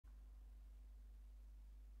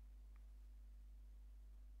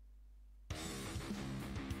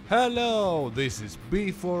Hello, this is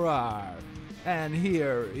B4R, and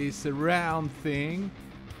here is a round thing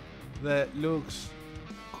that looks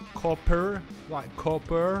copper, like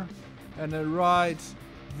copper, and it writes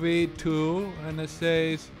V2, and it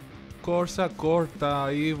says Corsa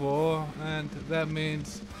Corta Evo, and that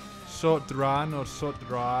means short run or short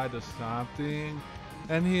ride or something.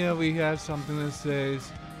 And here we have something that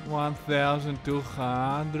says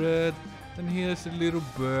 1200, and here's a little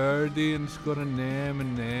birdie and it's got a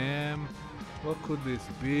name. What could this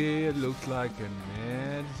be? It looks like an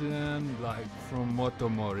engine, like from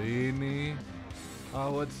Motomorini.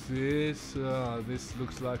 Oh, what's this? This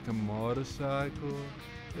looks like a motorcycle.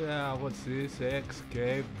 Yeah, what's this?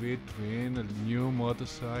 Xcape between a new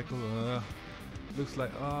motorcycle. Looks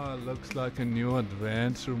like a new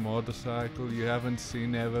adventure motorcycle you haven't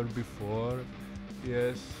seen ever before.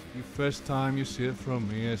 Yes, the first time you see it from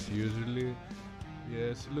me as usually.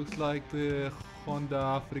 Yes, it looks like the Honda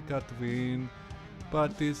Africa Twin,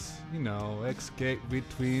 but it's, Xcape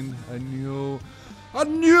between a new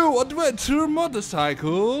adventure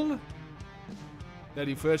motorcycle that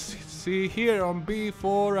you first see here on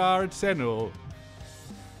B4R channel.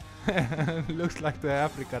 Looks like the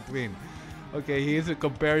Africa Twin. Okay, here's a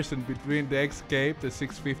comparison between the Xcape, the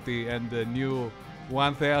 650, and the new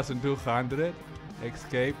 1200.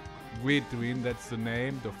 Xcape V-Twin, that's the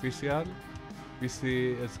name, the official. We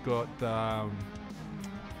see it's got a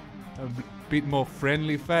bit more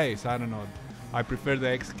friendly face, I don't know. I prefer the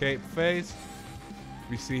Xcape face.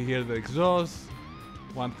 We see here the exhaust,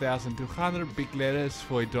 1200, big letters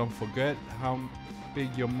for you don't forget how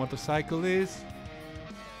big your motorcycle is.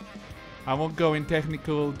 I won't go in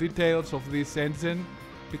technical details of this engine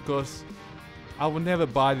because I will never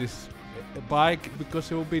buy this bike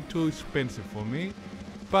because it will be too expensive for me.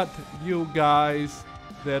 But you guys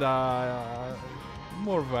that are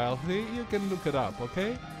more wealthy, you can look it up,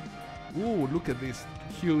 okay? Ooh, look at this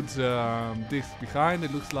huge disc behind.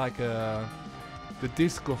 It looks like the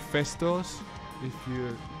disc of Festos, if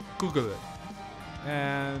you Google it.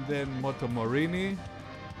 And then Motomorini.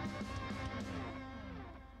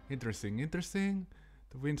 Interesting.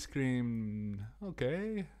 The windscreen,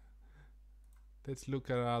 okay. Let's look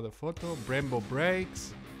at another photo. Brembo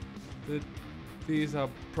brakes. These are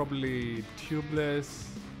probably tubeless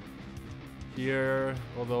here,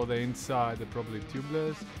 although the inside they're probably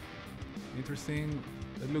tubeless. Interesting.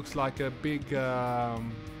 It looks like a big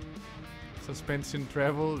suspension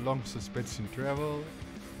travel, long suspension travel.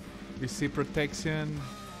 We see protection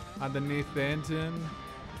underneath the engine.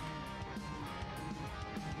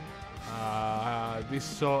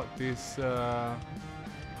 This shot is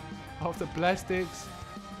of the plastics.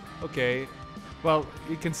 Okay, well,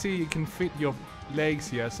 you can see you can fit your legs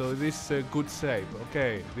here, so this is a good shape.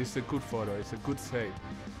 Okay, this is a good photo. It's a good shape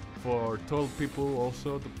for tall people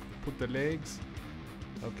also to put the legs.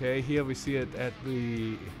 Okay, here we see it at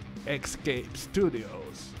the Xcape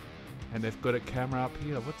Studios, and they've got a camera up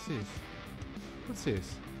here. What's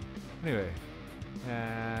this? Anyway,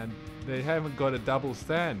 and they haven't got a double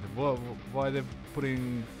stand. Why they're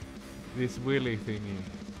putting this wheelie thingy?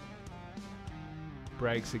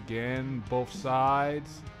 Brakes again, both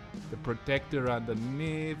sides. The protector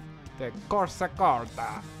underneath. The Corsa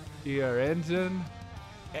Corta. Here engine.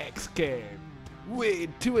 Xcape.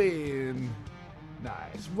 V-Twin.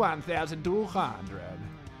 Nice. 1200.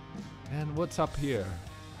 And what's up here?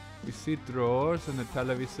 We see drawers and a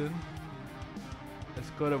television. It's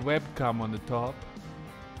got a webcam on the top.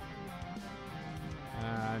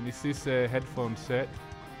 And this is a headphone set.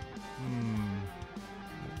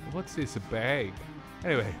 What's this? A bag?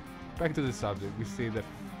 Anyway, back to the subject. We see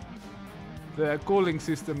the cooling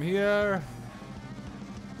system here.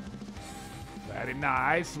 Very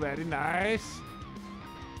nice.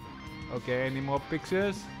 Okay, any more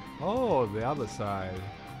pictures? Oh, the other side.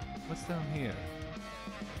 What's down here?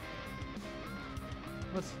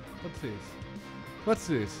 What's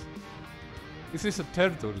this? Is this a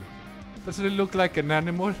turtle? Doesn't it look like an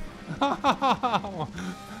animal?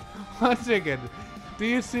 1 second. Do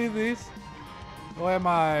you see this? Or am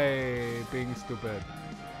I being stupid?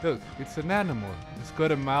 Look, it's an animal. It's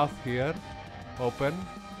got a mouth here. Open.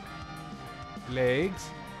 Legs.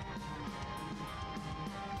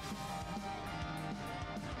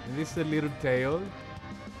 And this is the little tail.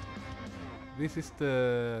 This is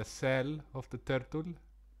the shell of the turtle.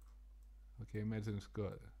 Okay, imagine it's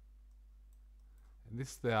got. And this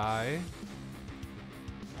is the eye.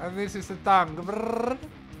 And this is the tongue. Brrr,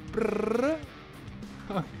 brrr.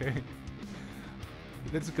 Okay.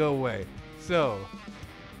 Let's go away. So,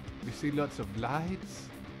 we see lots of lights.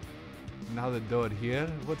 Another door here.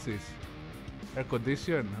 What's this? Air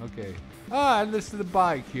condition, okay. Ah, and this is the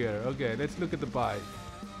bike here. Okay, let's look at the bike.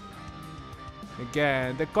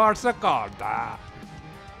 Again, the Corsa Corta.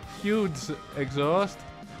 Huge exhaust.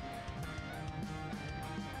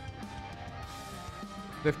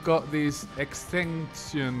 They've got these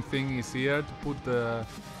extension thingies here to put the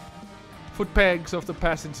foot pegs of the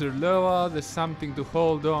passenger lower. There's something to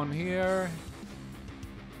hold on here.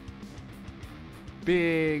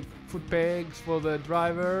 Big foot pegs for the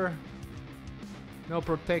driver. No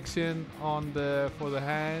protection on the for the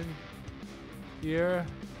hand here.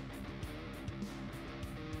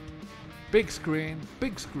 Big screen,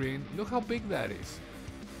 big screen. Look how big that is.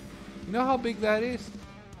 You know how big that is?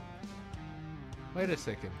 Wait a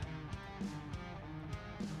second.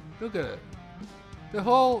 Look at it. The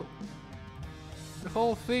whole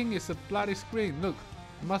thing is a bloody screen. Look,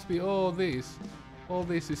 it must be all this. All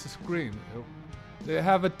this is a screen. They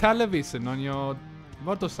have a television on your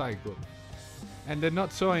motorcycle. And they're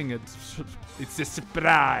not showing it. It's a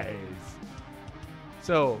surprise.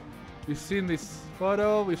 So, we've seen this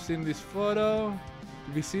photo. We've seen this photo.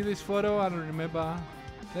 Did we see this photo? I don't remember.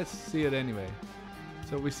 Let's see it anyway.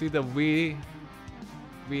 So we see the V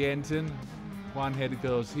engine. One head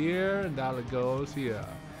goes here and the other goes here.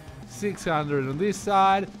 600 on this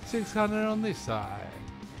side, 600 on this side.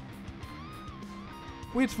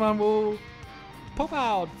 Which one will pop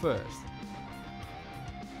out first?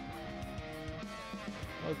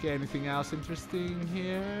 Okay, anything else interesting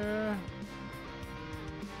here?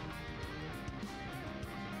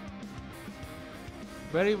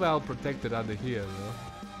 Very well protected under here though.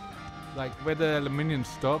 Like where the aluminium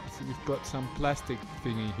stops, we've got some plastic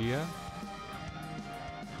thingy here.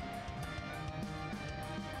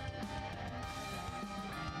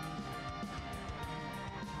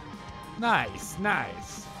 Nice,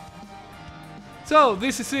 nice. So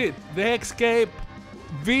this is it, the Xcape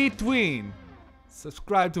V-Twin.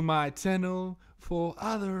 Subscribe to my channel for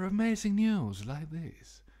other amazing news like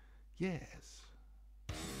this. Yes.